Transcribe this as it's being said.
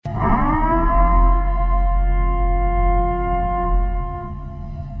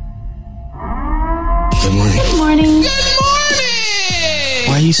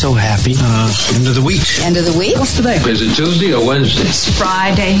so happy. End of the week. End of the week? What's today? Is it Tuesday or Wednesday? It's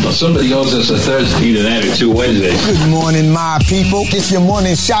Friday. Well, somebody owes us a Thursday. Either that or 2 Wednesdays. Good morning, my people. It's your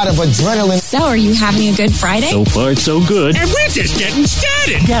morning shot of adrenaline. So, are you having a good Friday? So far, it's so good. And we're just getting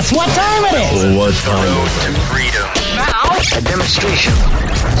started. Guess what time it is? Well, what time? Road to freedom. Now, a demonstration.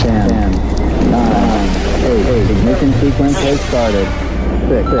 10, 9, 8. Ignition sequence has started.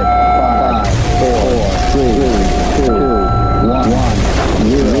 6, 5, 4, 3, 2, 1,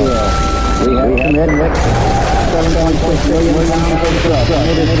 0. We have committed 7.6 million pounds of drugs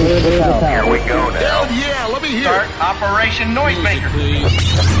committed to the house. Here we go now. yeah, let me hear Start Operation Noisemaker.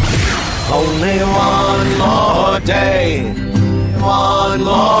 Only one more day. One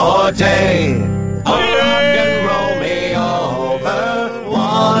more day. Rock and roll me over.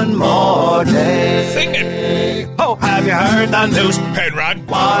 One more day. Sing it. Oh, have you heard the news? Penrod.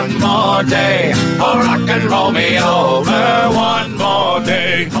 One more day. Oh, rock and roll me over. One more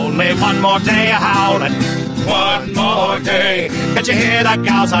day. Only one more day of howling. One more day. Can't you hear the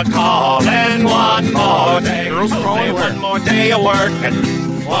gals are calling? One more day. Girls Only calling one more day of working.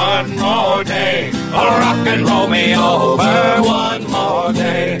 One more day. Oh, rock and roll me over. One more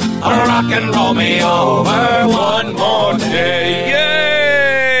day. Oh, rock and roll me over. One more day.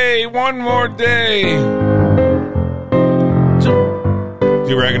 Yay! One more day. Do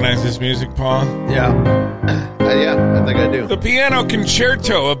you recognize this music, Paul? Yeah, I think I do. The Piano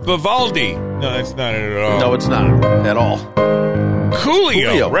Concerto of Vivaldi. No, that's not it at all. No, it's not at all.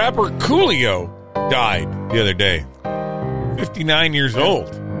 Coolio. Rapper Coolio died the other day. 59 years old.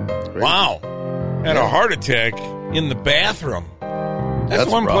 Great. Wow. Had a heart attack in the bathroom. That's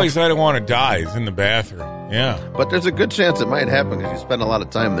one rough. place I don't want to die is in the bathroom. Yeah. But there's a good chance it might happen because you spend a lot of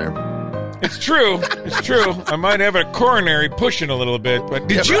time there. It's true. It's true. I might have a coronary pushing a little bit. But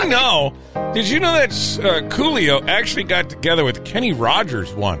did you know that Coolio actually got together with Kenny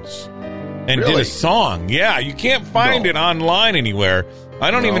Rogers once and did a song? Yeah, you can't find it online anywhere.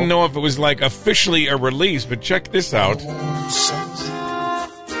 I don't even know if it was like officially a release, but check this out. On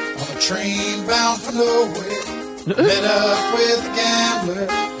a train bound for nowhere, met up with a gambler.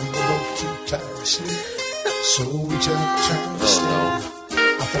 We were both too tired to sleep, so we took turns to stare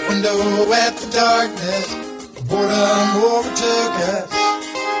out the window at the darkness. Boredom overtook us,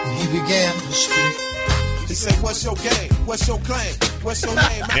 and he began to speak. He said, "What's your game? What's your claim? What's your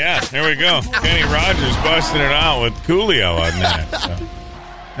name?" Yeah, there we go. Kenny Rogers busting it out with Coolio on that. So.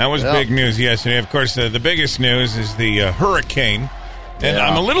 That was big news yesterday. Of course, the biggest news is the hurricane. And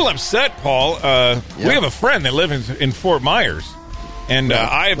I'm a little upset, Paul. We have a friend that lives in Fort Myers. And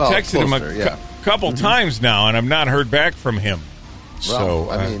I have texted him a couple times now, and I've not heard back from him. Well,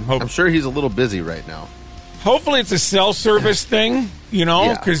 so I mean, I'm sure he's a little busy right now. Hopefully it's a cell service thing,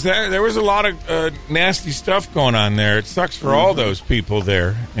 because there was a lot of nasty stuff going on there. It sucks for all those people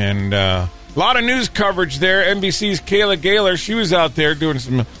there. And a lot of news coverage there. NBC's Kayla Gaylor, she was out there doing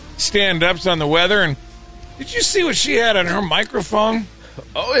some stand-ups on the weather. And did you see what she had on her microphone?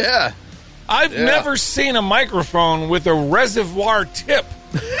 Oh, yeah. I've never seen a microphone with a reservoir tip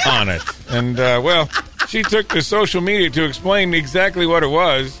on it. And, she took to social media to explain exactly what it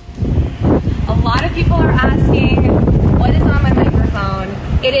was. A lot of people are asking, what is on my microphone?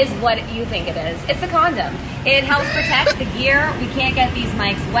 It is what you think it is. It's a condom. It helps protect the gear. We can't get these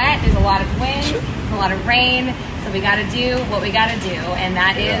mics wet. There's a lot of wind. There's a lot of rain. So we got to do what we got to do. And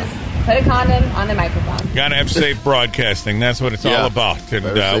that is put a condom on the microphone. Got to have safe broadcasting. That's what it's all about. And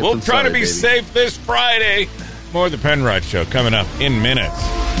we'll try to be safe this Friday. More of the Penrod Show coming up in minutes.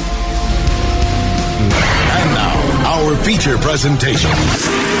 And now, our feature presentation.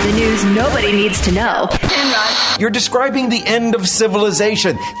 The news nobody needs to know. You're describing the end of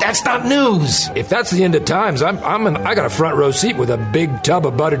civilization. That's not news. If that's the end of times, I got a front row seat with a big tub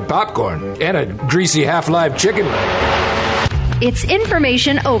of buttered popcorn and a greasy half-live chicken. It's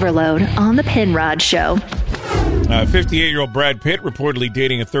information overload on the Penrod Show. 58-year-old Brad Pitt reportedly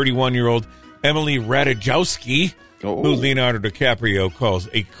dating a 31-year-old Emily Ratajkowski, who Leonardo DiCaprio calls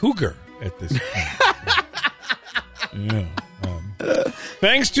a cougar at this point.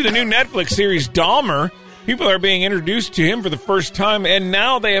 Thanks to the new Netflix series Dahmer, people are being introduced to him for the first time, and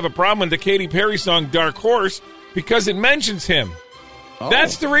now they have a problem with the Katy Perry song Dark Horse because it mentions him.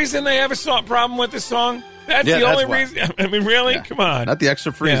 That's the reason they have a problem with the song? That's the only reason? I mean, really? Yeah. Come on. Not the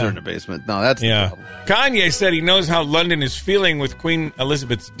extra freezer in the basement. No, that's the problem. Kanye said he knows how London is feeling with Queen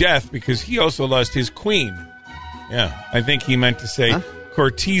Elizabeth's death because he also lost his queen. Yeah, I think he meant to say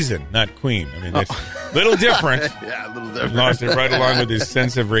courtesan, not queen. I mean, that's a little different. Yeah, a little different. Lost it right along with his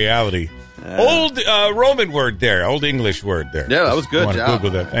sense of reality. Old Roman word there, old English word there. Yeah, that was good. I want to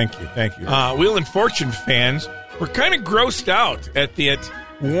Google that. Thank you. Wheel and Fortune fans were kind of grossed out at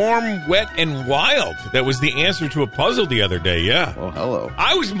Warm, Wet, and Wild. That was the answer to a puzzle the other day, yeah. Oh, hello.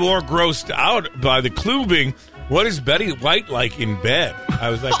 I was more grossed out by the clue being, what is Betty White like in bed? I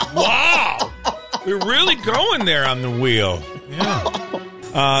was like, wow, we're really going there on the wheel.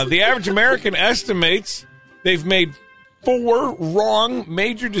 Yeah. The average American estimates they've made 4 wrong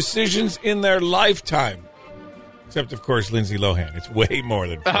major decisions in their lifetime. Except, of course, Lindsay Lohan. It's way more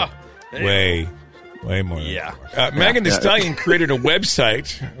than 4. Way more than 4. Megan Thee Stallion created a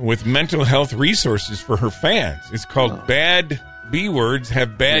website with mental health resources for her fans. It's called Bad B Words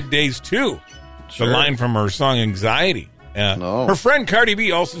Have Bad Days Too. Sure. The line from her song Anxiety. Her friend Cardi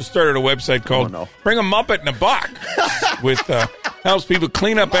B also started a website called Bring a Muppet and a Buck, with helps people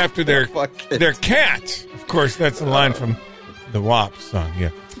clean up after their cat. Of course, that's a line from the WAP song,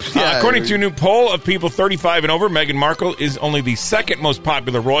 according to a new poll of people 35 and over, Meghan Markle is only the second most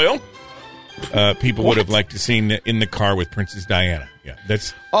popular royal. People would have liked to seen in the car with Princess Diana. Yeah,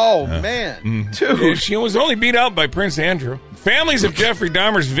 that's. Oh man, dude, she was only beat out by Prince Andrew. Families of Jeffrey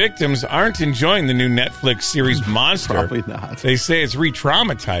Dahmer's victims aren't enjoying the new Netflix series Monster. Probably not. They say it's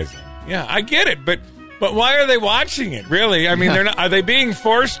re-traumatizing. Yeah, I get it, but why are they watching it? Really? I mean, they're not. Are they being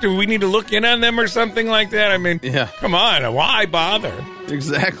forced? Do we need to look in on them or something like that? I mean, come on, why bother?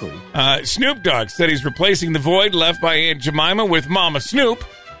 Exactly. Snoop Dogg said he's replacing the void left by Aunt Jemima with Mama Snoop.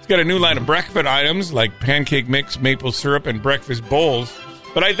 He's got a new line of breakfast items like pancake mix, maple syrup, and breakfast bowls.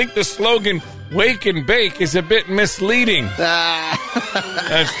 But I think the slogan, Wake and Bake, is a bit misleading.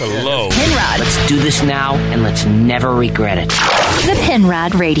 That's the low. Penrod. Let's do this now, and let's never regret it. The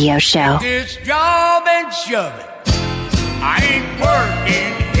Penrod Radio Show. This job and shove it. I ain't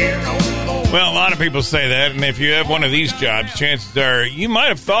working here no more. Well, a lot of people say that, and if you have one of these jobs, chances are you might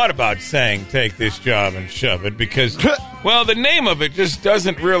have thought about saying, take this job and shove it, because, well, the name of it just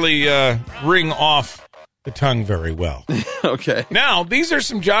doesn't really ring off the tongue very well. Okay. Now, these are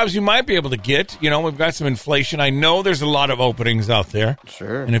some jobs you might be able to get. You know, we've got some inflation. I know there's a lot of openings out there.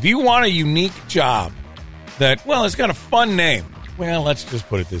 Sure. And if you want a unique job that, well, it's got a fun name. Well, let's just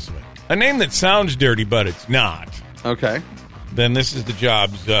put it this way. A name that sounds dirty, but it's not. Okay. Then this is the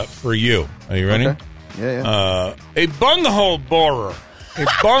jobs for you. Are you ready? Okay. Yeah. A bunghole borer. A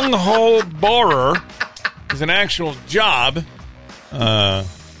bunghole borer is an actual job.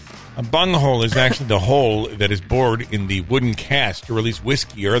 A bunghole is actually the hole that is bored in the wooden cast to release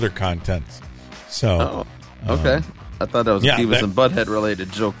whiskey or other contents. So, okay. I thought that was a Beavis and Butthead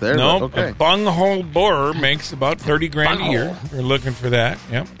related joke there. No, okay. A bunghole borer makes about $30,000 a year. You're looking for that.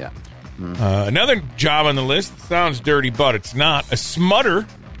 Yep. Yeah. Another job on the list sounds dirty, but it's not. A smudder.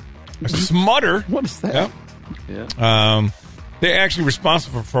 A smudder. What is that? Yep. Yeah. They're actually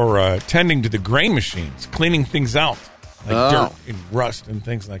responsible for tending to the grain machines, cleaning things out. Like dirt and rust and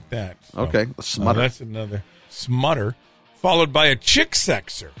things like that. So, okay, a smudder. That's another smudder. Followed by a chick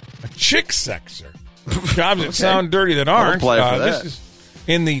sexer. A chick sexer. Jobs that sound dirty that aren't. This is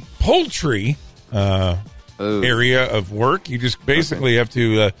in the poultry area of work. You just basically have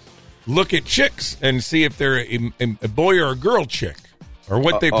to look at chicks and see if they're a boy or a girl chick, or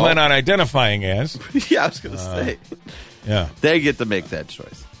what they plan on identifying as. Yeah, I was going to say. Yeah. They get to make that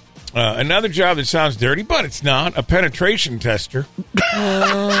choice. Another job that sounds dirty, but it's not, a penetration tester.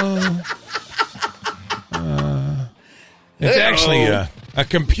 It's actually a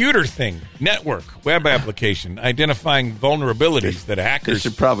computer thing, network, web application, identifying vulnerabilities that hackers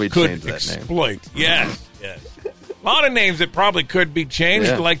should probably could change that exploit. Name. Yes. A lot of names that probably could be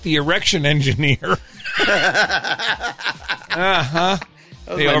changed, like the erection engineer.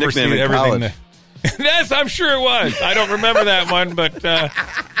 They oversee everything. Yes, I'm sure it was. I don't remember that one, but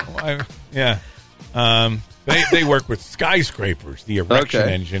they work with skyscrapers. The erection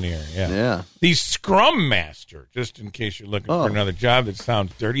engineer, yeah. The Scrum Master, just in case you're looking for another job that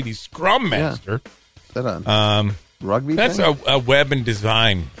sounds dirty. The Scrum Master. Is that a rugby? That's thing? a web and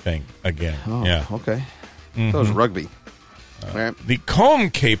design thing again. Oh, okay. That was rugby. The Comb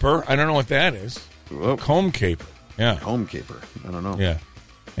Caper. I don't know what that is. Whoa. Comb Caper. Yeah. Comb Caper. I don't know. Yeah.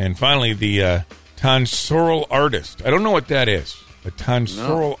 And finally, the Tonsural Artist. I don't know what that is. A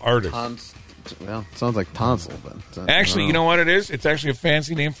tonsural artist. Well, it sounds like tonsil, but actually, you know what it is? It's actually a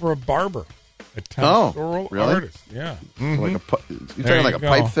fancy name for a barber. A tonsural artist. Yeah. Mm-hmm. Like you're talking like a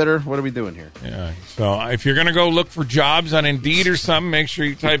pipe fitter? What are we doing here? Yeah. So if you're going to go look for jobs on Indeed or something, make sure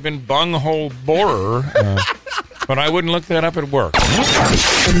you type in bunghole borer. But I wouldn't look that up at work.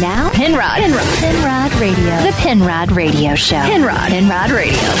 And now, Penrod Radio. The Penrod Radio Show. Penrod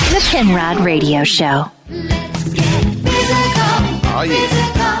Radio. The Penrod Radio Show. Let's get physical. Oh, yeah.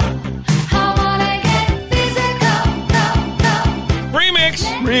 I wanna get physical. Remix.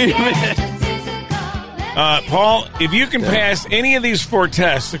 Paul, if you can pass any of these 4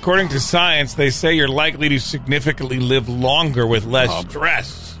 tests, according to science, they say you're likely to significantly live longer with less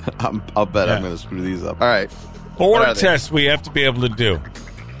stress. I'll bet I'm going to screw these up. All right. 4 tests we have to be able to do.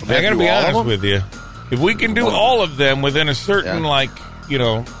 I'm going to be honest with you. If we can do all of them within a certain,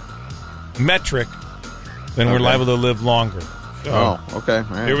 metric, then we're liable to live longer. So, okay. All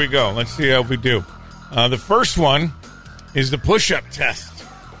right. Here we go. Let's see how we do. The first one is the push-up test.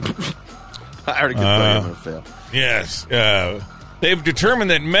 I already can tell I'm going to fail. Yes. They've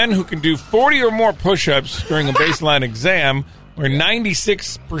determined that men who can do 40 or more push-ups during a baseline exam are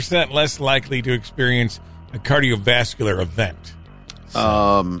 96% less likely to experience a cardiovascular event.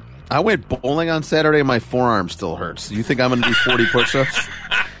 So. I went bowling on Saturday and my forearm still hurts. You think I'm going to do 40 push-ups?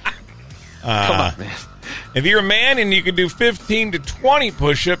 Come on, man. If you're a man and you can do 15 to 20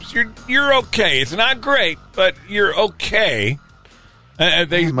 push-ups, you're okay. It's not great, but you're okay.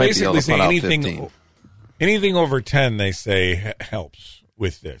 They basically say anything over 10, they say, helps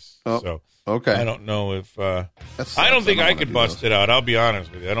with this. So okay. I don't know if I don't think I could bust it out. I'll be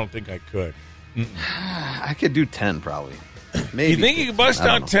honest with you. I don't think I could. I could do 10 probably. Maybe. You think you could bust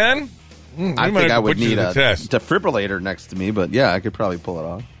out 10? I think I would need a defibrillator next to me, but yeah, I could probably pull it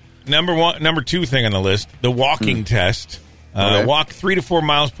off. Number 2 thing on the list, the walking test. Walk 3 to 4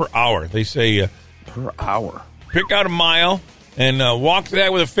 miles per hour. They say per hour. Pick out a mile and walk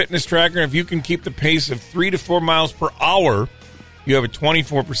that with a fitness tracker. If you can keep the pace of 3 to 4 miles per hour, you have a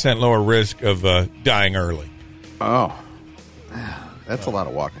 24% lower risk of dying early. Oh, that's a lot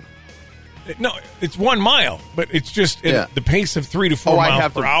of walking. No, it's 1 mile, but it's just the pace of 3 to 4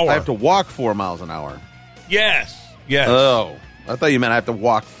 miles per hour. I have to walk 4 miles an hour. Yes. Oh, I thought you meant I have to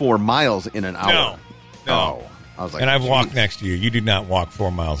walk 4 miles in an hour. No. Oh, I was like, and I've walked next to you. You do not walk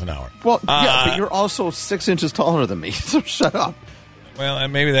 4 miles an hour. Well, but you're also 6 inches taller than me, so shut up. Well,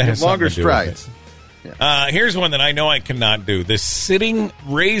 maybe that has longer something to do strides. With it. Here's one that I know I cannot do: the sitting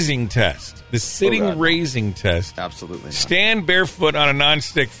raising test. The sitting raising test. Absolutely not. Stand barefoot on a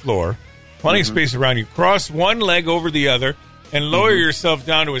non-stick floor. Plenty of space around you. Cross one leg over the other and lower yourself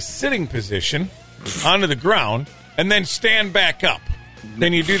down to a sitting position onto the ground, and then stand back up.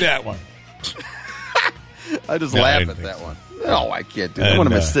 Then you do that one. I just laugh at that one. No, I can't do that. What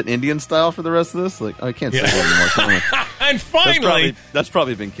am I sitting Indian style for the rest of this? Like, I can't sit anymore. And finally, that's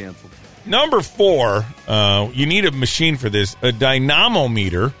probably been canceled. Number 4, you need a machine for this, a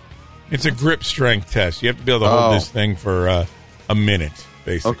dynamometer. It's a grip strength test. You have to be able to hold this thing for a minute,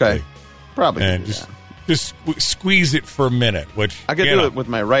 basically. Okay. Probably. And just squeeze it for a minute, which I could do it with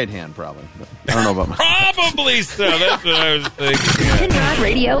my right hand, probably. But I don't know about my probably so. That's what I was thinking. Penrod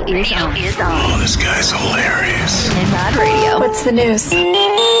Radio is on. Oh, this guy's hilarious. Penrod Radio. What's the news?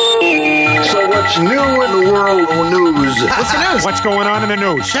 So what's new in the world of news? What's the news? What's going on in the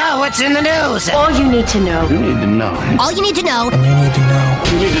news? So what's in the news? All you need to know. You need to know. All you need to know. You need to know.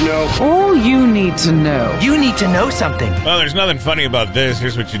 You need to know. All you need to know. You need to know something. Well, there's nothing funny about this.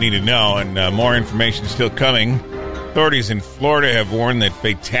 Here's what you need to know, and more information is still coming. Authorities in Florida have warned that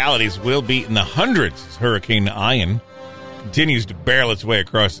fatalities will be in the hundreds as Hurricane Ian continues to barrel its way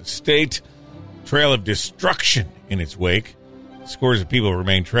across the state. Trail of destruction in its wake. Scores of people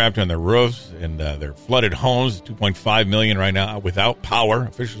remain trapped on their roofs and their flooded homes. 2.5 million right now without power.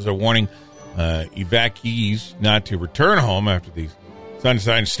 Officials are warning evacuees not to return home after the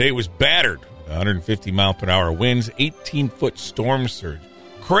Sunshine State was battered. 150 mile per hour winds, 18-foot storm surge.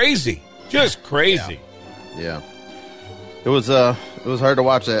 Crazy, just crazy. Yeah. It was hard to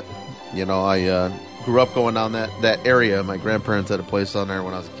watch that. You know, I grew up going down that area. My grandparents had a place on there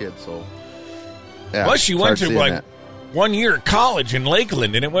when I was a kid, so yeah. Plus, you went to 1 year of college in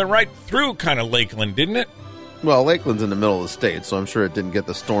Lakeland, and it went right through kind of Lakeland, didn't it? Well, Lakeland's in the middle of the state, so I'm sure it didn't get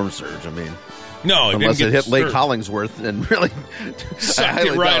the storm surge. I mean, no, unless it hit Lake Hollingsworth and really sucked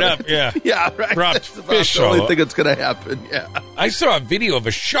it right up. Yeah, yeah, right. Dropped fish. The only thing that's going to happen. Yeah, I saw a video of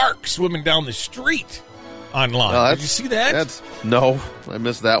a shark swimming down the street online. Did you see that? No, I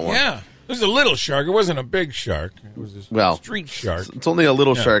missed that one. Yeah. It was a little shark. It wasn't a big shark. It was a street shark. It's only a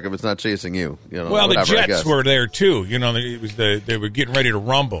little shark if it's not chasing you. You know, well, whatever, the Jets were there too. You know, they were getting ready to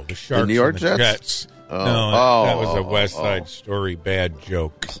rumble. The Sharks, the New York and the Jets. That was a West Side Story bad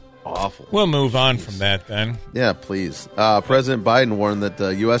joke. Awful. We'll move on from that then. Yeah, please. President Biden warned that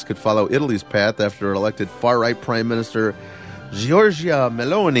the U.S. could follow Italy's path after elected far-right Prime Minister Giorgia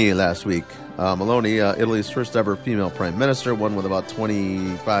Meloni last week. Meloni, Italy's first ever female prime minister, won with about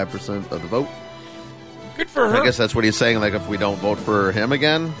 25% of the vote. Good for her. I guess that's what he's saying, like if we don't vote for him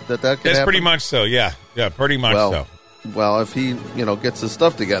again, that could happen. That's pretty much so, yeah. Yeah, pretty much so. Well, if he, gets his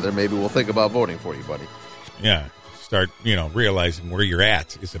stuff together, maybe we'll think about voting for you, buddy. Yeah. start, realizing where you're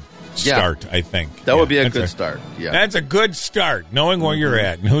at is a start, I think. That would be a good start. Yeah. That's a good start, knowing where you're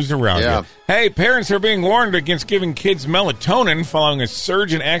at and who's around you. Hey, parents are being warned against giving kids melatonin following a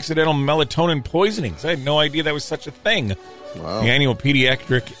surge in accidental melatonin poisonings. I had no idea that was such a thing. Wow. The annual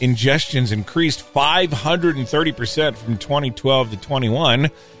pediatric ingestions increased 530% from 2012 to 21.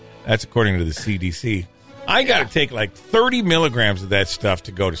 That's according to the CDC. I got to take like 30 milligrams of that stuff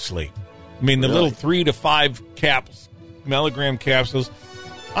to go to sleep. I mean, the little 3 to 5 milligram capsules.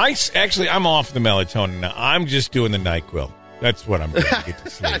 I'm off the melatonin now. I'm just doing the NyQuil. That's what I'm doing to get to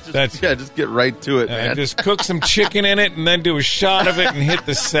sleep. Just get right to it, man. Just cook some chicken in it and then do a shot of it and hit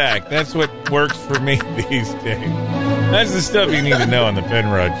the sack. That's what works for me these days. That's the stuff you need to know on the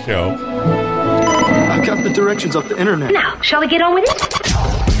Penrod Show. I got the directions off the internet. Now, shall we get on with it?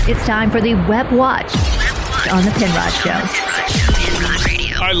 It's time for the Web Watch on the Penrod Show.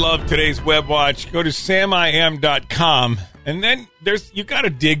 I love today's Web Watch. Go to samim.com, and then you got to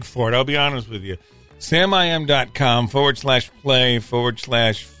dig for it. I'll be honest with you. samim.com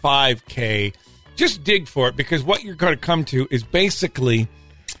 /play/5K. Just dig for it, because what you're going to come to is basically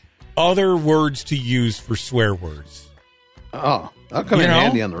other words to use for swear words. Oh, that'll come in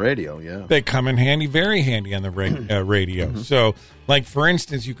handy on the radio, yeah. They come in handy, very handy on the radio. Mm-hmm. So, like, for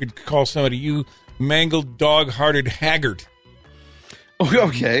instance, you could call somebody, you mangled, dog-hearted haggard.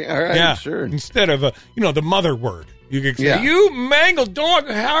 Okay, all right, yeah. Sure. Instead of, the mother word. You could say, you mangled,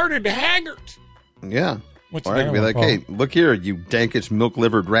 dog-hearted haggard. Yeah. What's or I could be like, hey, look here, you dankish,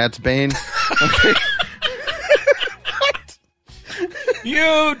 milk-livered rat's bane. Okay. What?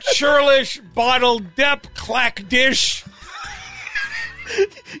 You churlish, bottle-depp clack dish.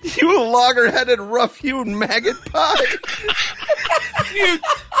 You logger-headed, rough-hewn maggot pie. You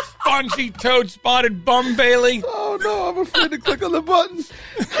spongy-toed, spotted bum Bailey. Oh, no, I'm afraid to click on the button.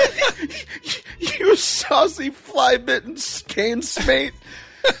 You saucy, fly-bitten cane smate.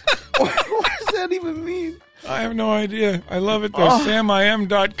 What does that even mean? I have no idea. I love it, though.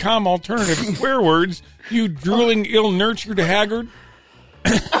 SamIM.com, alternative swear words. You drooling, ill-nurtured haggard.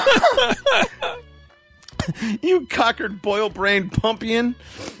 You cockered, boil-brained pumpian.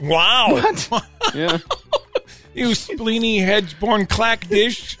 Wow. What? Yeah. You spleeny, hedge-born clack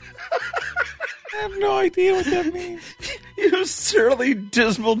dish. I have no idea what that means. You surly,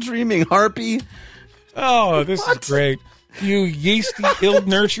 dismal, dreaming harpy. Oh, this is great. You yeasty,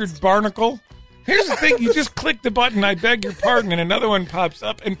 ill-nurtured barnacle. Here's the thing. You just click the button, I beg your pardon, and another one pops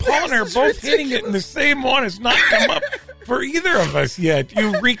up. And Paul and I are both hitting it, and the same one has not come up for either of us yet.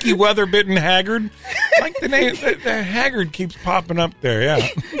 You reeky, weather-bitten haggard. Like the name, the haggard keeps popping up there, yeah.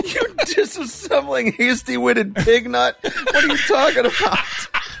 You disassembling, hasty-witted pig nut. What are you talking about?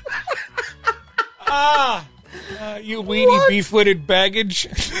 You weedy, beef-witted baggage.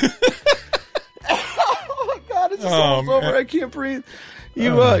 Oh, my God, it's almost over. I can't breathe.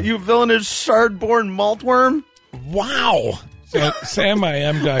 You villainous, shard-born maltworm. Wow. So,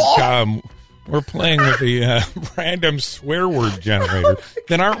 SamIM.com. We're playing with the random swear word generator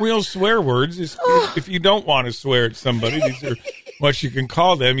that aren't real swear words. If you don't want to swear at somebody, these are what you can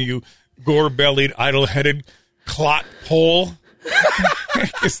call them. You gore-bellied, idle-headed clot pole. What the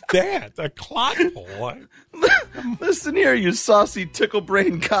heck is that? A clot pole? Listen here, you saucy,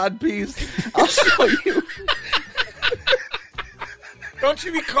 tickle-brained codpiece. I'll show you. Don't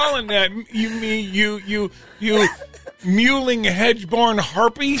you be calling that you mewling, hedge-born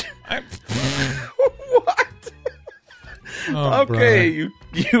harpy? What? Oh, okay, you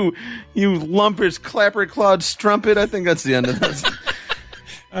lumpish, clapper-clawed strumpet. I think that's the end of this.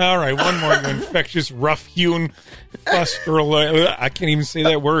 All right, one more. You infectious, rough-hewn, fuster. I can't even say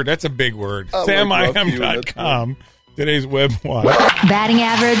that word. That's a big word. SamIM.com. Today's Web Watch. Batting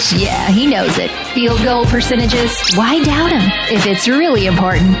average? Yeah, he knows it. Field goal percentages? Why doubt him? If it's really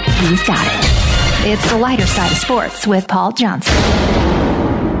important, he's got it. It's the lighter side of sports with Paul Johnson.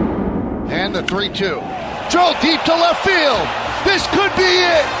 And the 3-2. Drill deep to left field. This could be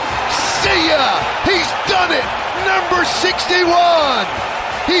it. See ya. He's done it. Number 61.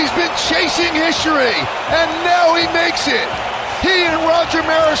 He's been chasing history, and now he makes it. He and Roger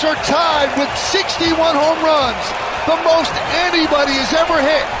Maris are tied with 61 home runs, the most anybody has ever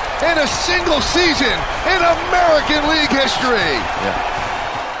hit in a single season in American League history. Yeah.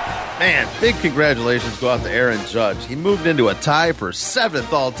 Man, big congratulations go out to Aaron Judge. He moved into a tie for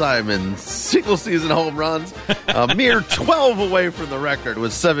 7th all-time in single-season home runs, a mere 12 away from the record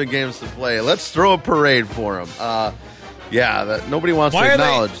with 7 games to play. Let's throw a parade for him. Nobody wants to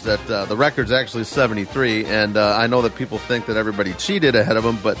acknowledge that the record's actually 73, and I know that people think that everybody cheated ahead of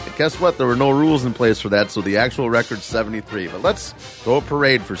him, but guess what? There were no rules in place for that, so the actual record's 73. But let's throw a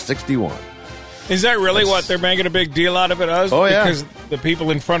parade for 61. Is that really what they're making a big deal out of it? Oh, yeah. Because the people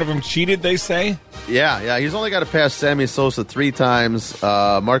in front of him cheated, they say? Yeah. He's only got to pass Sammy Sosa 3 times,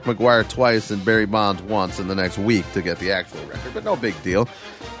 Mark McGwire twice, and Barry Bonds once in the next week to get the actual record, but no big deal.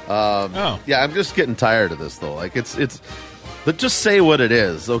 Yeah, I'm just getting tired of this, though. Like, it's but just say what it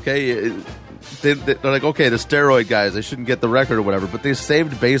is, okay? They're like, okay, the steroid guys, they shouldn't get the record or whatever, but they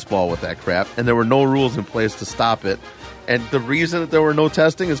saved baseball with that crap, and there were no rules in place to stop it. And the reason that there were no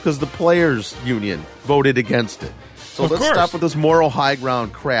testing is because the players' union voted against it. So let's stop with this moral high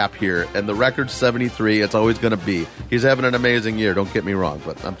ground crap here. And the record's 73. It's always going to be. He's having an amazing year. Don't get me wrong,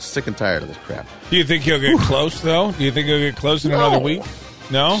 but I'm sick and tired of this crap. Do you think he'll get close, though? Do you think he'll get close in another week?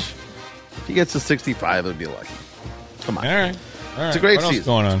 No? If he gets to 65, it'll be lucky. Come on. All right. It's a great What else season.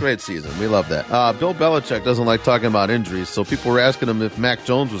 going on? It's a great season. We love that. Bill Belichick doesn't like talking about injuries, so people were asking him if Mac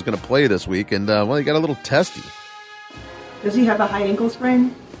Jones was going to play this week, and, well, he got a little testy. Does he have a high ankle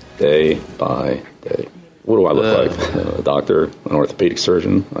sprain? Day by day. What do I look like? A doctor, an orthopedic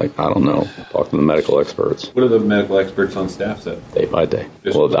surgeon? I don't know. Talk to the medical experts. What do the medical experts on staff say? Day by day.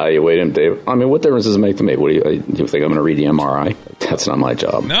 We'll evaluate him. What difference does it make to me? Do you think I'm going to read the MRI? That's not my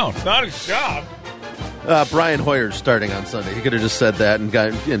job. No, it's not his job. Brian Hoyer's starting on Sunday. He could have just said that and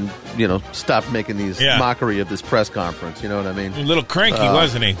stopped making these mockery of this press conference. You know what I mean? A little cranky,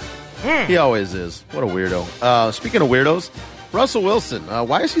 wasn't he? He always is. What a weirdo. Speaking of weirdos, Russell Wilson.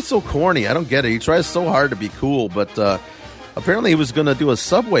 Why is he so corny? I don't get it. He tries so hard to be cool, but apparently he was going to do a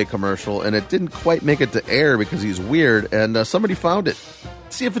Subway commercial, and it didn't quite make it to air because he's weird, and somebody found it.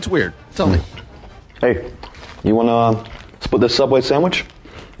 See if it's weird. Tell me. Hey, you want to split this Subway sandwich?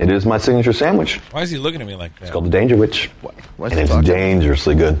 It is my signature sandwich. Why is he looking at me like that? It's called the Danger Witch. Why and it's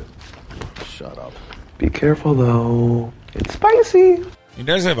dangerously good. Shut up. Be careful, though. It's spicy. He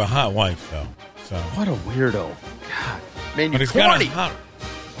does have a hot wife, though. So what a weirdo. God. Man, but you're he's corny.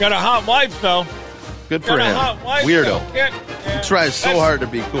 Got a hot wife, though. Good for him. Weirdo. He tries so hard to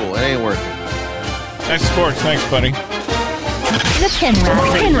be cool. It ain't working. That's sports. Thanks, buddy. The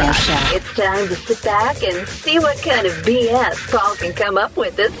Penrod Radio Show. It's time to sit back and see what kind of BS Paul can come up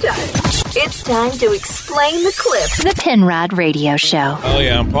with this time. It's time to explain the clip. The Penrod Radio Show. Oh,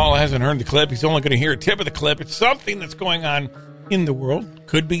 yeah. Paul hasn't heard the clip. He's only going to hear a tip of the clip. It's something that's going on in the world.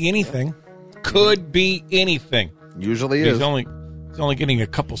 Could be anything. Could be anything. Usually he's is. He's only getting a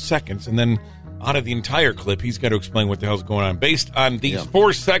couple seconds, and then out of the entire clip, he's got to explain what the hell's going on. Based on these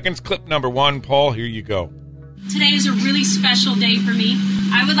 4 seconds, clip number 1, Paul, here you go. Today is a really special day for me.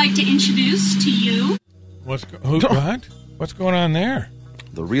 I would like to introduce to you... What? What's going on there?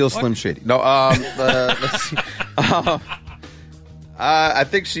 The real Slim Shady. No, let's see. I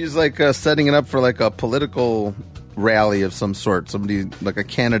think she's like setting it up for like a political rally of some sort. Somebody, like a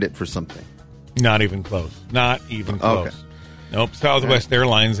candidate for something. Not even close. Not even close. Okay. Nope. Southwest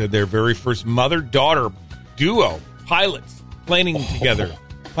Airlines had their very first mother-daughter duo pilots piloting together.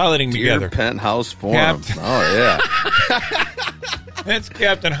 Penthouse Forum. Oh, yeah. That's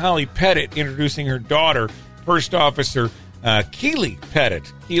Captain Holly Pettit introducing her daughter, First Officer Keely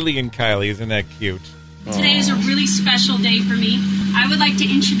Pettit. Keely and Kylie. Isn't that cute? Today is a really special day for me. I would like to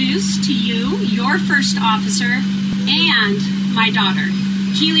introduce to you your first officer and my daughter,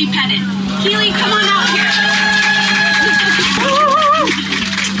 Keely Pettit. Keely, come on out here.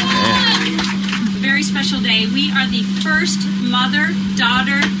 Very special day. We are the first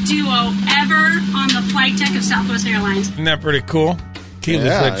mother-daughter duo ever on the flight deck of Southwest Airlines. Isn't that pretty cool? Keely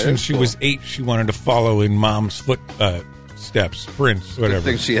said since she was 8, she wanted to follow in Mom's footsteps, sprints, whatever. I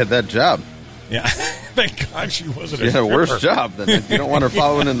think she had that job. Yeah. Thank God she wasn't a stripper. Yeah, worse job than you don't want her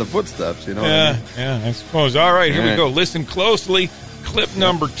following in the footsteps, you know what I mean? Yeah, I suppose. All right, here we go. Listen closely. Clip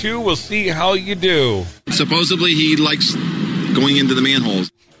number 2. We'll see how you do. Supposedly he likes going into the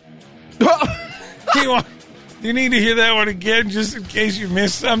manholes. Do you need to hear that one again just in case you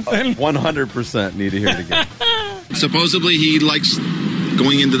missed something? 100% need to hear it again. Supposedly he likes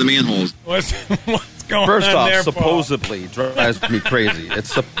going into the manholes. What's going First on off, there, supposedly drives me crazy.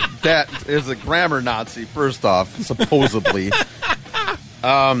 That is a grammar Nazi. First off, supposedly.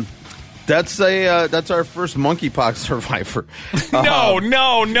 That's our first monkeypox survivor. No, it's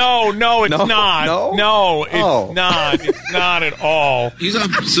not. No, it's not. It's not at all. He's a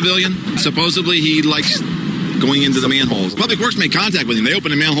civilian. Supposedly he likes going into the manholes. Public Works made contact with him. They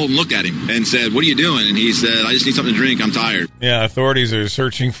opened the manhole and looked at him and said, "What are you doing?" And he said, "I just need something to drink. I'm tired." Yeah, authorities are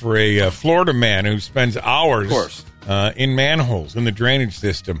searching for a Florida man who spends hours in manholes in the drainage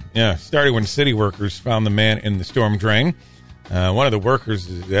system. Yeah, started when city workers found the man in the storm drain. One of the workers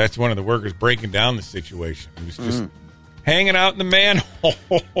breaking down the situation. He was just hanging out in the manhole.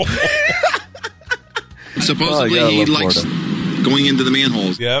 Supposedly he likes going into the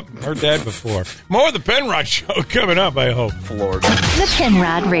manholes. Yep, heard that before. More of the Penrod Show coming up, I hope. Florida. The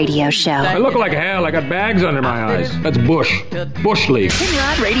Penrod Radio Show. I look like hell. I got bags under my eyes. That's bush. Bush leaf.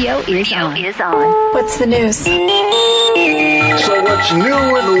 Penrod Radio is on. What's the news? So what's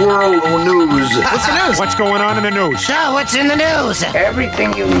new in the world of news? What's the news? What's going on in the news? So, what's in the news?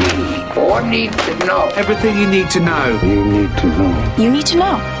 Everything you need or need to know. Everything you need to know. You need to know. You need to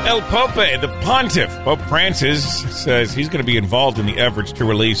know. El Pope, the Pontiff, Pope Francis, says he's going to be involved in the efforts to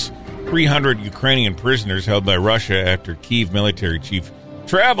release 300 Ukrainian prisoners held by Russia after Kyiv military chief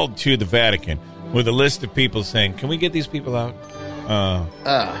traveled to the Vatican with a list of people saying, can we get these people out?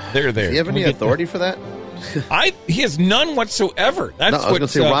 They're there. Do you have any authority for that? He has none whatsoever. That's I was going to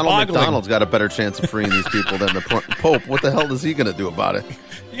say Ronald boggling. McDonald's got a better chance of freeing these people than the Pope. What the hell is he going to do about it?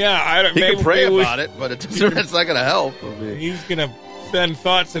 Yeah, I don't. He can pray about it, but it's not going to help. He's going to send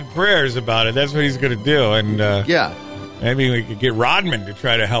thoughts and prayers about it. That's what he's going to do. And yeah, maybe we could get Rodman to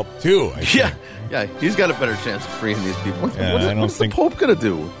try to help too. Yeah, he's got a better chance of freeing these people. What's the Pope going to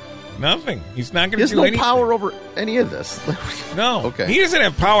do? Nothing. He's not going to do He has anything. no power over any of this. No. Okay. He doesn't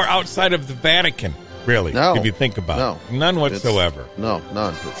have power outside of the Vatican, really, if you think about it. None whatsoever. None.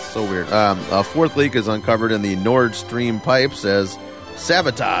 It's so weird. A fourth leak is uncovered in the Nord Stream pipes as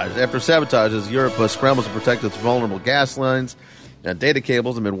sabotage. After sabotage, as Europe scrambles to protect its vulnerable gas lines and data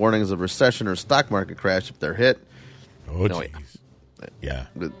cables amid warnings of recession or stock market crash if they're hit. Oh, jeez. Yeah.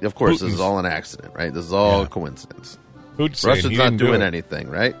 Of course, this is all an accident, right? This is all a coincidence. Russia's not doing anything,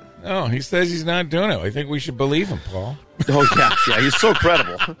 right? No, he says he's not doing it. I think we should believe him, Paul. Oh, yeah, he's so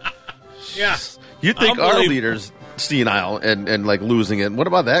credible. Yeah. You'd think our leader's senile and like losing it. What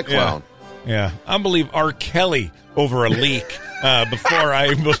about that clown? Yeah. I believe R. Kelly over a leak before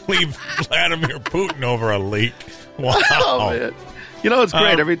I believe Vladimir Putin over a leak. Wow. Oh, man. You know, it's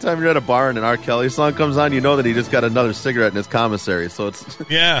great. Every time you're at a bar and an R. Kelly song comes on, you know that he just got another cigarette in his commissary. So it's,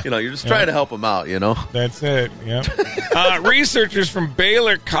 you're just trying to help him out, you know? That's it, yeah. Researchers from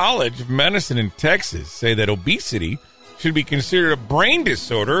Baylor College of Medicine in Texas say that obesity should be considered a brain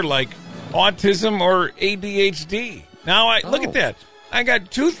disorder like autism or ADHD. Now, look at that. I got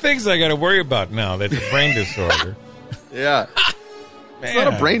two things I got to worry about now that's a brain disorder. Yeah. It's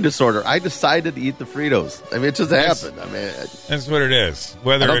not a brain disorder. I decided to eat the Fritos. I mean, it just happened. I mean, that's what it is.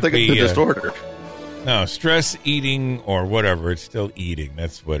 Whether I don't think it's a disorder. No, stress eating or whatever. It's still eating.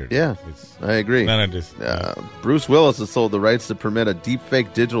 That's what it is. Yeah, I agree. Bruce Willis has sold the rights to permit a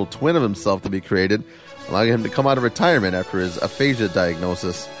deepfake digital twin of himself to be created, allowing him to come out of retirement after his aphasia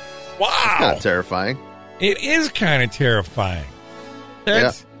diagnosis. Wow. That's kind of terrifying. It is kind of terrifying.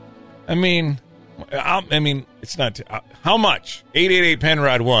 That's, I mean, it's not. How much?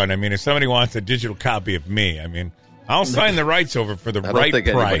 888-PENROD-1. I mean, if somebody wants a digital copy of me, I mean, I'll sign the rights over for the right price. I don't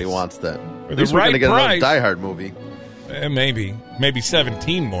think anybody wants that. For At least we're going to get another Die Hard movie. Maybe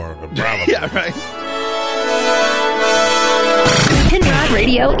 17 more of it, probably. Yeah, right. Penrod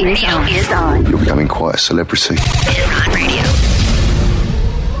Radio is on. You're becoming quite a celebrity. Penrod Radio.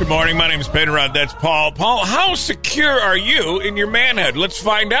 Good morning. My name is Penrod. That's Paul. Paul, how secure are you in your manhood? Let's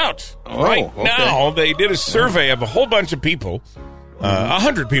find out. Now, they did a survey of a whole bunch of people,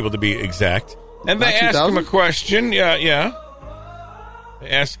 100 people to be exact, and they asked them a question. Yeah. They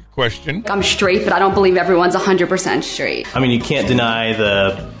asked a question. I'm straight, but I don't believe everyone's 100% straight. I mean, you can't deny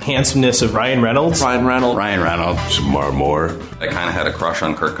the handsomeness of Ryan Reynolds. Ryan Reynolds. Samar Moore. I kind of had a crush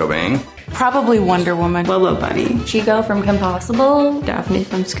on Kurt Cobain. Probably Wonder Woman. Willow Bunny. Chico from Kim Possible. Daphne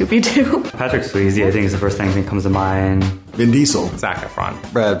from Scooby-Doo. Patrick Swayze, I think, is the first thing that comes to mind. Vin Diesel. Zac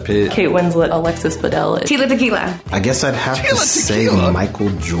Efron. Brad Pitt. Kate Winslet. Alexis Bledel. Tila Tequila. I guess I'd have to say Michael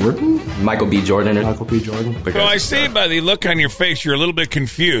Jordan. Michael B. Jordan. So I see by the look on your face you're a little bit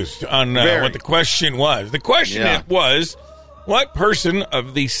confused on what the question was. The question was, what person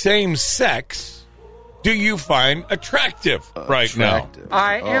of the same sex do you find attractive right now?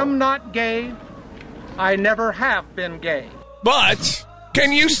 I am not gay. I never have been gay. But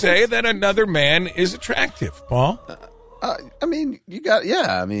can you say that another man is attractive, Paul? I mean,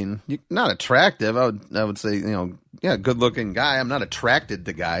 not attractive. I would say, good-looking guy. I'm not attracted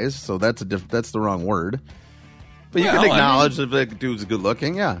to guys, so that's the wrong word. But you can acknowledge that the dude's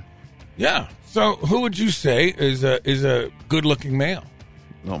good-looking, yeah. Yeah. So who would you say is a good-looking male?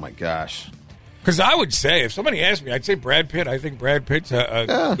 Oh my gosh. Because I would say, if somebody asked me, I'd say Brad Pitt. I think Brad Pitt's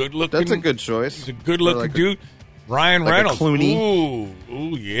a good-looking. That's a good choice. He's a good-looking dude. Ryan Reynolds. Clooney.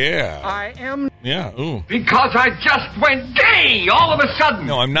 Ooh, yeah. I am. Yeah, ooh. Because I just went gay all of a sudden.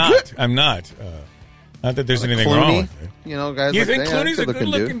 No, I'm not. Not that there's anything wrong with it. Guys. You think Clooney's a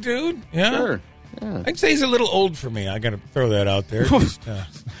good-looking dude? Yeah. Sure. Yeah. I'd say he's a little old for me. I got to throw that out there. Just,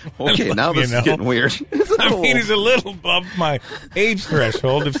 okay, now this is getting weird. He's a little above my age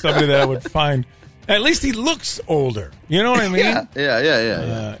threshold. If somebody that I would find, at least he looks older. You know what I mean?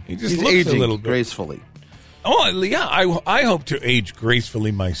 Yeah. He just He's looks aging a little bit gracefully. Oh yeah, I hope to age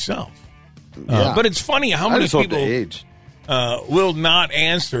gracefully myself. But it's funny how many people will not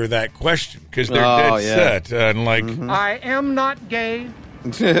answer that question because they're dead set and like. I am not gay.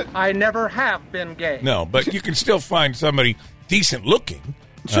 I never have been gay. No, but you can still find somebody decent looking,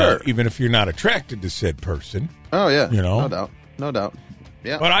 even if you're not attracted to said person. Oh yeah, you know, no doubt.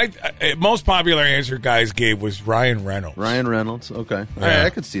 Yeah, but most popular answer guys gave was Ryan Reynolds. Ryan Reynolds, okay,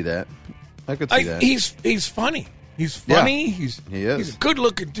 I could see that. I could see that. He's funny. He's funny. Yeah, he is. He's a good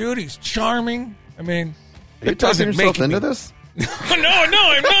looking dude. He's charming. I mean, it doesn't make into this. No,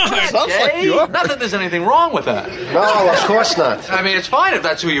 I'm not. Sounds like you are. Not that there's anything wrong with that. No, of course not. I mean, it's fine if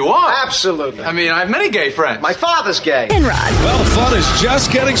that's who you are. Absolutely. I mean, I have many gay friends. My father's gay. Penrod. Well, the fun is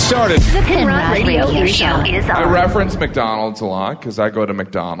just getting started. The Penrod Radio Show is on. I reference McDonald's a lot because I go to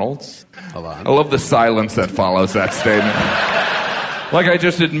McDonald's. A lot. I love the silence that follows that statement. Like I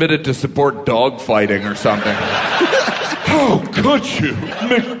just admitted to support dog fighting or something. How could you?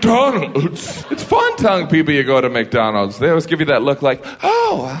 McDonald's. It's fun telling people you go to McDonald's. They always give you that look like,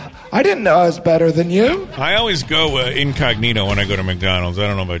 oh, I didn't know I was better than you. I always go incognito when I go to McDonald's. I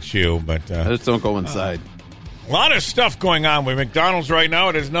don't know about you, but... I just don't go inside. A lot of stuff going on with McDonald's right now.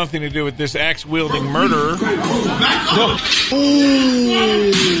 It has nothing to do with this axe-wielding murderer.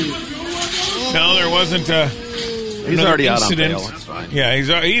 No, there wasn't he's already incident. Out on bail. It's fine. Yeah,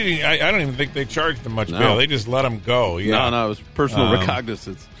 I don't even think they charged him much bail. They just let him go. Yeah. No, it was personal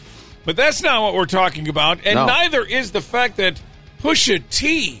recognizance. But that's not what we're talking about, and neither is the fact that Pusha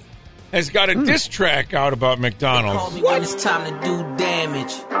T has got a diss track out about McDonald's. When it's time to do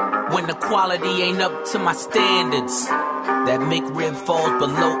damage, when the quality ain't up to my standards, that McRib falls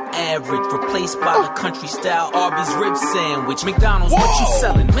below average, replaced by the country-style Arby's rib sandwich. McDonald's, what you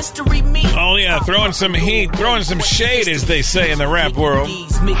selling? Mystery meat. Oh yeah, throwing some heat, throwing some shade, as they say in the rap world.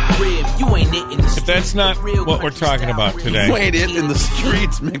 But that's not what we're talking about today. You ain't it in the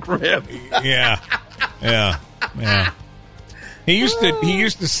streets, McRib. Yeah. He used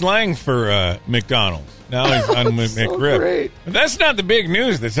to slang for McDonald's. Now he's on McRib. But that's not the big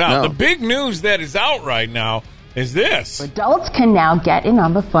news that's out. No. The big news that is out right now is this. Adults can now get in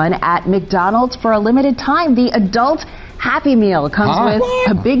on the fun at McDonald's for a limited time. The Adult Happy Meal comes with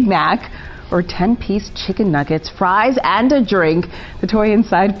a Big Mac or 10-piece chicken nuggets, fries, and a drink. The toy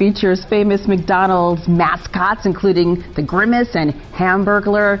inside features famous McDonald's mascots, including the Grimace and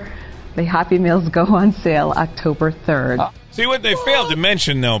Hamburglar. The Happy Meals go on sale October 3rd. See, what they failed to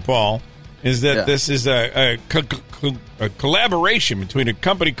mention, though, Paul, is that this is a collaboration between a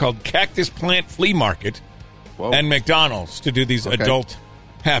company called Cactus Plant Flea Market and McDonald's to do these adult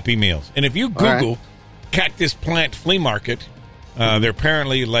Happy Meals. And if you Google Cactus Plant Flea Market, they're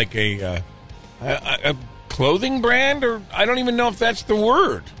apparently like a clothing brand, or I don't even know if that's the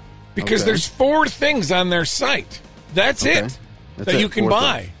word, because there's 4 things on their site. That's it that you can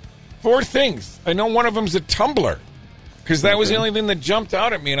buy. 4 things. I know one of them's a tumbler, because that was the only thing that jumped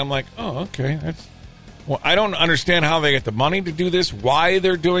out at me, and I'm like, oh, okay. I don't understand how they get the money to do this, why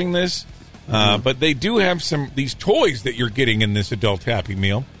they're doing this, but they do have these toys that you're getting in this adult Happy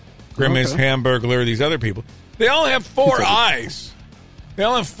Meal. Grimace, Hamburglar, these other people. They all have 4 eyes. They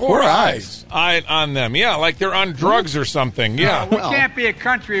all have 4 eyes on them. Yeah, like they're on drugs or something. Yeah. We can't be a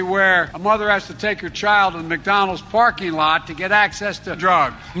country where a mother has to take her child to the McDonald's parking lot to get access to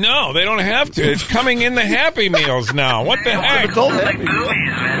drugs. No, they don't have to. It's coming in the Happy Meals now. What the heck? Oh.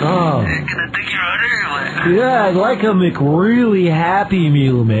 Yeah, I'd like a McReally Happy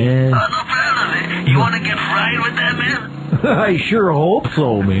Meal, man. Oh, no problem. You want to get fried with that, man? I sure hope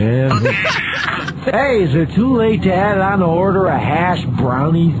so, man. Hey, is it too late to add on to order a hash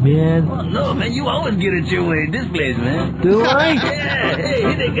brownies, man? Oh, no, man, you always get it your way in this place, man. Do I? Yeah, hey,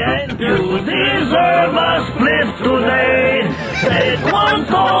 hit it, guys. You deserve a split today. That one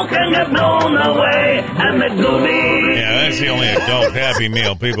call can get blown away, and the goodie. Yeah, that's the only adult Happy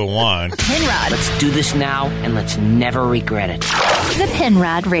Meal people want. Penrod. Let's do this now, and let's never regret it. The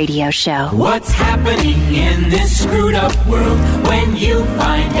Penrod Radio Show. What's happening in this screwed up world? When you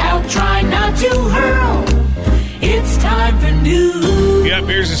find out, try not to hurl. It's time for news. Yep,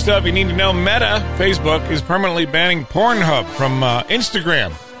 here's the stuff you need to know. Meta, Facebook, is permanently banning Pornhub from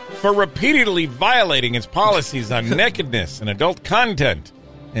Instagram for repeatedly violating its policies on nakedness and adult content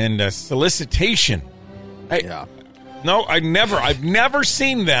and solicitation. No, I've never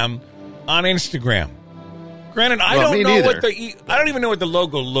seen them on Instagram. Granted, I don't even know what the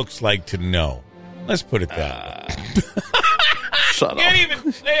logo looks like to know. Let's put it that way. Shut up. Can't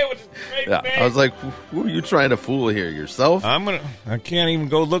even say it with a straight face. I was like, who are you trying to fool here? Yourself? I can't even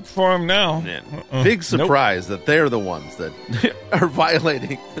go look for him now. Big surprise that they're the ones that are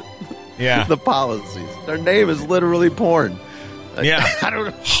violating the policies. Their name is literally porn. Yeah. I don't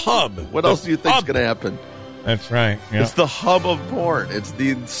know. Hub. What else do you think is going to happen? That's right. Yeah. It's the hub of porn. It's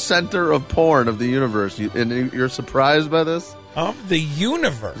the center of porn of the universe. And you're surprised by this? Of the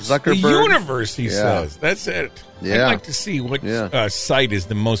universe. Zuckerberg. The universe, he says. That's it. Yeah. I'd like to see what site is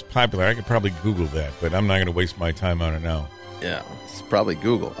the most popular. I could probably Google that, but I'm not going to waste my time on it now. Yeah, it's probably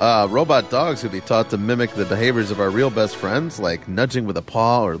Google. Robot dogs could be taught to mimic the behaviors of our real best friends, like nudging with a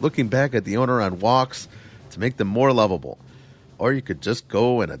paw or looking back at the owner on walks to make them more lovable. Or you could just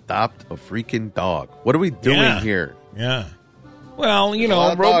go and adopt a freaking dog. What are we doing here? Yeah. Well, you know, a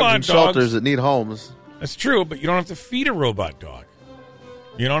lot of robot dogs in shelters that need homes. That's true, but you don't have to feed a robot dog.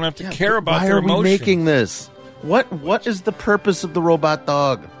 You don't have to care about their emotions. Why are we making this? What is the purpose of the robot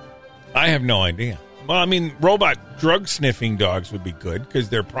dog? I have no idea. Well, I mean, robot drug sniffing dogs would be good because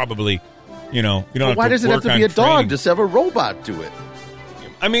they're probably, you don't have to work on training. Why does it have to be a dog? Just have a robot do it.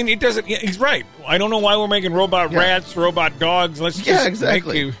 I mean, it doesn't. Yeah, he's right. I don't know why we're making robot rats, robot dogs. Let's just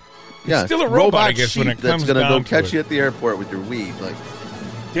exactly. Make it's still a robot, I guess, when it comes down to it. That's going to go catch you at the airport with your weed. Like,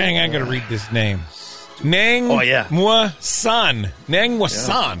 dang, I got to read this name. Nang Mwa-san. Nang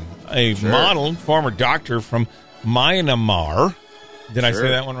Mwa-san, a model, former doctor from Myanmar. Did I say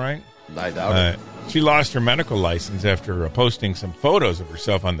that one right? I doubt it. She lost her medical license after posting some photos of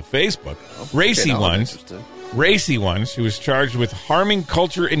herself on the Facebook. Racy ones. She was charged with harming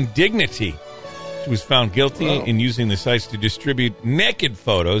culture and dignity. She was found guilty in using the sites to distribute naked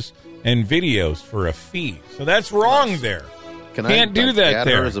photos and videos for a fee. So that's wrong there. Can't do that add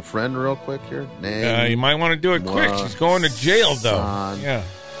there. Her as a friend real quick here? You might want to do it quick. She's going to jail, though. Yeah.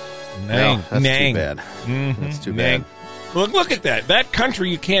 That's too bad. Mm-hmm. That's too bad. Look at that. That country,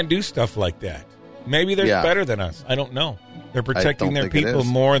 you can't do stuff like that. Maybe they're better than us. I don't know. They're protecting their people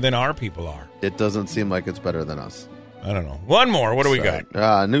more than our people are. It doesn't seem like it's better than us. I don't know. One more. What do we got?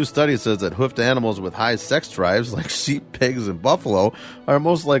 A new study says that hoofed animals with high sex drives, like sheep, pigs, and buffalo, are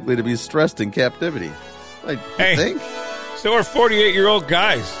most likely to be stressed in captivity. I think. So are 48-year-old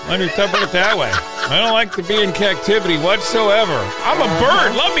guys. Let me put it that way. I don't like to be in captivity whatsoever. I'm a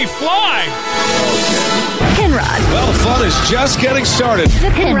bird. Let me fly. Penrod. Well, fun is just getting started. The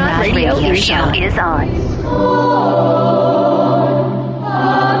Penrod Radio Show is on.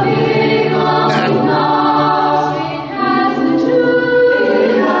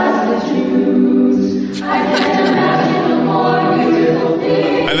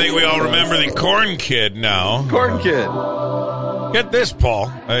 I think we all remember the Corn Kid now. Corn Kid. Get this,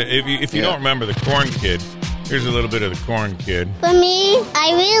 Paul. If you don't remember the Corn Kid, here's a little bit of the Corn Kid. For me,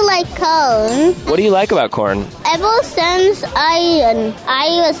 I really like corn. What do you like about corn? Ever since I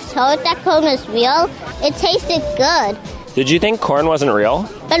was told that corn was real, it tasted good. Did you think corn wasn't real?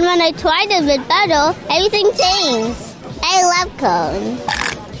 But when I tried it with butter, everything changed. I love corn.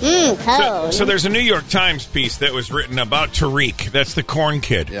 Corn. So there's a New York Times piece that was written about Tariq. That's the Corn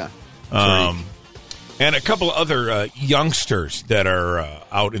Kid. Yeah. And a couple other youngsters that are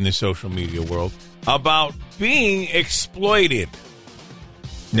out in the social media world about being exploited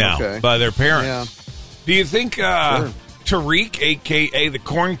now by their parents. Yeah. Do you think Tariq, a.k.a. the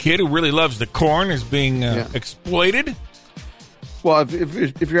Corn Kid, who really loves the corn, is being exploited? Well,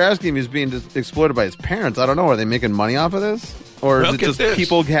 if you're asking if he's being exploited by his parents, I don't know. Are they making money off of this? Or is it just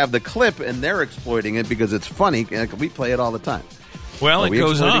people have the clip and they're exploiting it because it's funny? We play it all the time. Well, it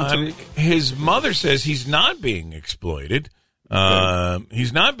goes on. His mother says he's not being exploited.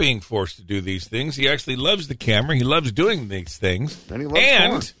 He's not being forced to do these things. He actually loves the camera. He loves doing these things. And he loves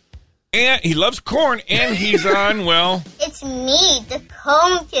corn. And he loves corn, and he's on, well... It's me, the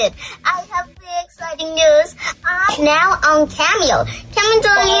Corn Kid. I have very exciting news. I'm now on Cameo. Come and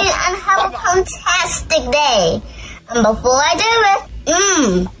join me and have a fantastic day. And before I do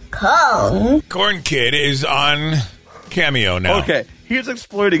it, corn. Corn Kid is on Cameo now. Okay, he's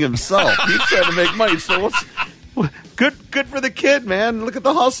exploiting himself. He's trying to make money, so good for the kid, man. Look at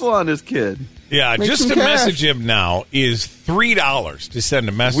the hustle on this kid. Yeah, just to message him now is $3 to send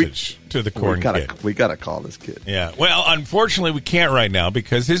a message to the Corn Kid. We got to call this kid. Yeah, well, unfortunately, we can't right now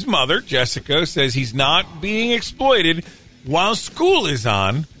because his mother, Jessica, says he's not being exploited while school is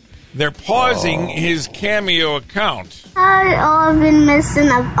on. They're pausing his Cameo account. I've all been missing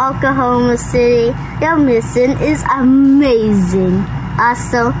of Oklahoma City. Your mission is amazing.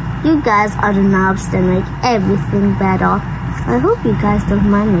 Also, you guys are the knobs that make everything better. I hope you guys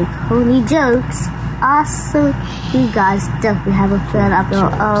don't mind my corny jokes. Also, you guys definitely have a fan of your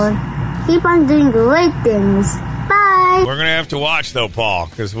own. Keep on doing great things. Bye. We're going to have to watch, though, Paul,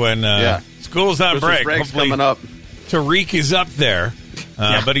 because when school's on break, hopefully coming up. Tariq is up there.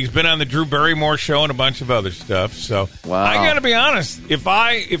 But he's been on the Drew Barrymore show and a bunch of other stuff. So I got to be honest. If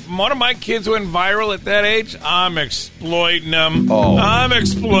one of my kids went viral at that age, I'm exploiting them. I'm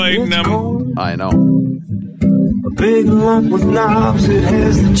exploiting them. I know. A big lump with knobs, it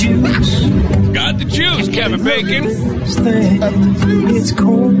has the juice. Got the juice, Kevin Bacon. It's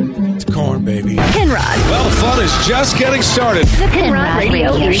corn. It's corn, baby. Penrod. Well, fun is just getting started. The Penrod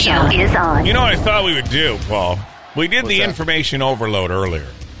Radio Show is on. You know what I thought we would do, Paul? We did the information overload earlier.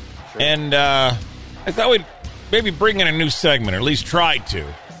 Sure. And I thought we'd maybe bring in a new segment, or at least try to.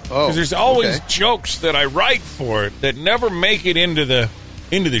 Because there's always jokes that I write for it that never make it into the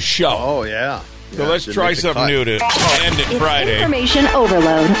show. Oh, yeah. So let's try something new to end it Friday. Information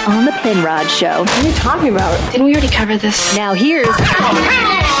overload on the Penrod Show. What are you talking about? Didn't we already cover this? Now here's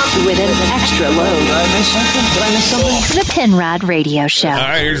with an extra load. Did I miss something? The Penrod Radio Show. All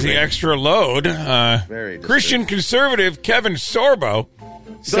right, here's the extra load. Christian conservative Kevin Sorbo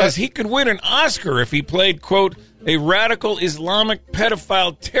says he could win an Oscar if he played, quote, a radical Islamic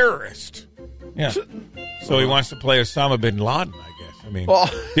pedophile terrorist. Yeah. So he wants to play Osama bin Laden, I guess. I mean,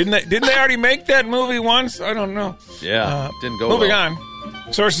 didn't they already make that movie once? I don't know. Yeah, didn't go Moving well.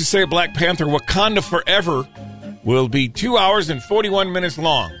 on. Sources say Black Panther Wakanda Forever will be 2 hours and 41 minutes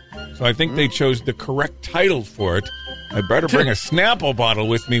long. So I think they chose the correct title for it. I better bring a Snapple bottle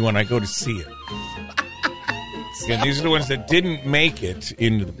with me when I go to see it. Again, these are the ones that didn't make it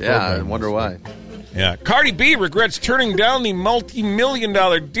into the program. Yeah, I wonder why. Yeah. Cardi B regrets turning down the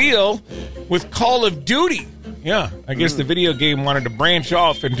multi-million-dollar deal with Call of Duty. Yeah, I guess the video game wanted to branch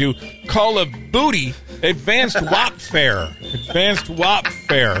off and do Call of Booty Advanced WAP Fair. Advanced WAP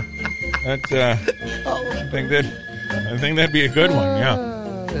Fair. I think that'd be a good one, yeah.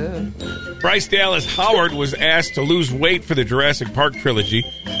 Bryce Dallas Howard was asked to lose weight for the Jurassic Park trilogy,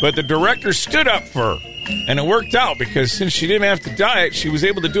 but the director stood up for her. And it worked out because since she didn't have to diet, she was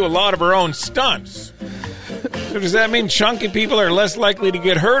able to do a lot of her own stunts. So does that mean chunky people are less likely to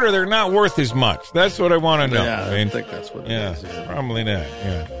get hurt, or they're not worth as much? That's what I want to know. Yeah, I think that's what it is. Probably not,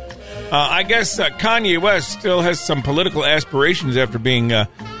 yeah. I guess Kanye West still has some political aspirations after being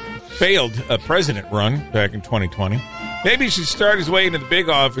failed a president run back in 2020. Maybe he should start his way into the big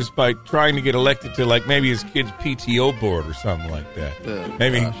office by trying to get elected to, like, maybe his kid's PTO board or something like that.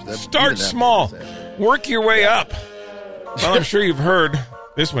 Maybe start small. Work your way up. Well, I'm sure you've heard.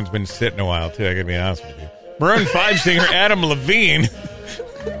 This one's been sitting a while, too, I gotta be honest with you. Maroon 5 singer Adam Levine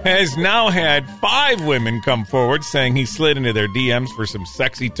has now had 5 women come forward saying he slid into their DMs for some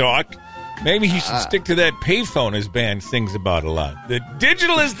sexy talk. Maybe he should stick to that payphone his band sings about a lot. The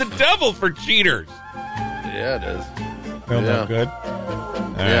digital is the devil for cheaters. Yeah, it is. Feel that good?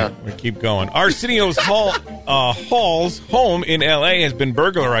 All right, we keep going. Arsenio's Hall's home in L.A. has been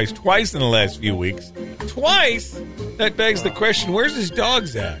burglarized twice in the last few weeks. Twice? That begs the question, where's his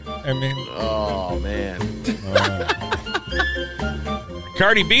dogs at? I mean... Oh, man.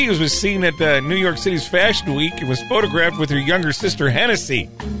 Cardi B was seen at New York City's Fashion Week and was photographed with her younger sister, Hennessy.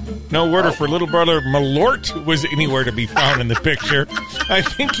 No word for little brother Malort was anywhere to be found in the picture. I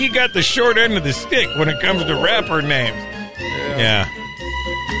think he got the short end of the stick when it comes to rapper names. Yeah.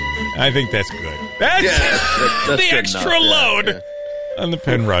 I think that's good. That's the extra load on the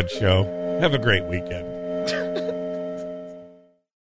Penrod Show. Have a great weekend.